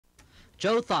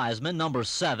Joe Theismann, number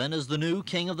 7, is the new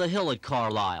king of the hill at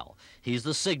Carlisle. He's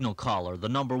the signal caller, the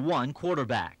number 1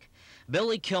 quarterback.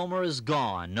 Billy Kilmer is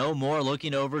gone, no more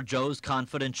looking over Joe's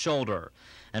confident shoulder.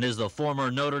 And is the former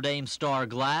Notre Dame star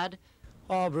glad?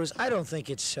 Oh, Bruce, I don't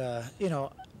think it's,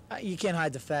 you can't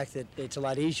hide the fact that it's a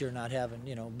lot easier not having,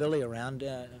 Billy around.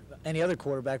 Any other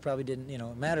quarterback probably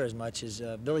didn't, matter as much as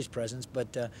Billy's presence.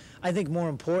 But I think more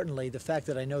importantly, the fact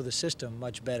that I know the system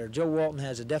much better. Joe Walton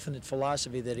has a definite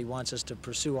philosophy that he wants us to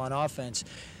pursue on offense.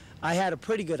 I had a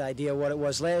pretty good idea what it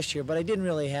was last year, but I didn't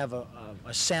really have a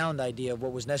sound idea of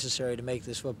what was necessary to make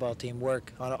this football team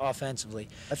work offensively.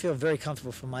 I feel very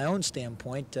comfortable from my own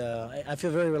standpoint. I feel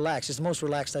very relaxed. It's the most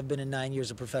relaxed I've been in 9 years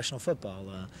of professional football.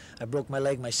 I broke my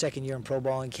leg my second year in pro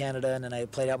ball in Canada, and then I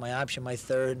played out my option my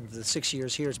third. And for the 6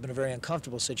 years here, it's been a very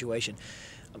uncomfortable situation.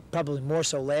 Probably more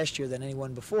so last year than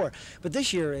anyone before. But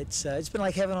this year, it's been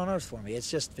like heaven on earth for me.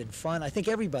 It's just been fun. I think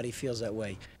everybody feels that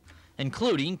way.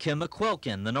 Including Kim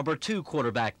McQuilkin, the number 2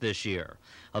 quarterback this year.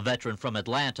 A veteran from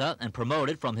Atlanta and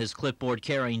promoted from his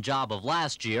clipboard-carrying job of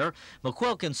last year,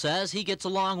 McQuilkin says he gets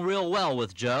along real well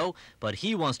with Joe, but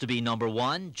he wants to be number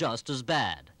 1 just as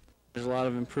bad. There's a lot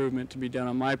of improvement to be done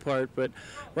on my part, but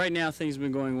right now things have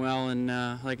been going well, and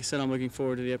like I said, I'm looking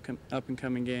forward to the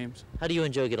up-and-coming games. How do you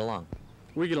and Joe get along?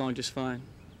 We get along just fine.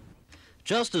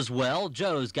 Just as well,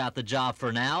 Joe's got the job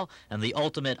for now, and the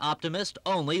ultimate optimist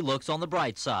only looks on the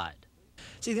bright side.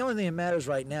 See, the only thing that matters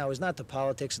right now is not the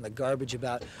politics and the garbage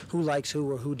about who likes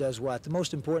who or who does what. The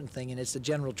most important thing, and it's the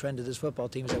general trend of this football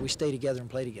team, is that we stay together and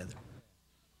play together.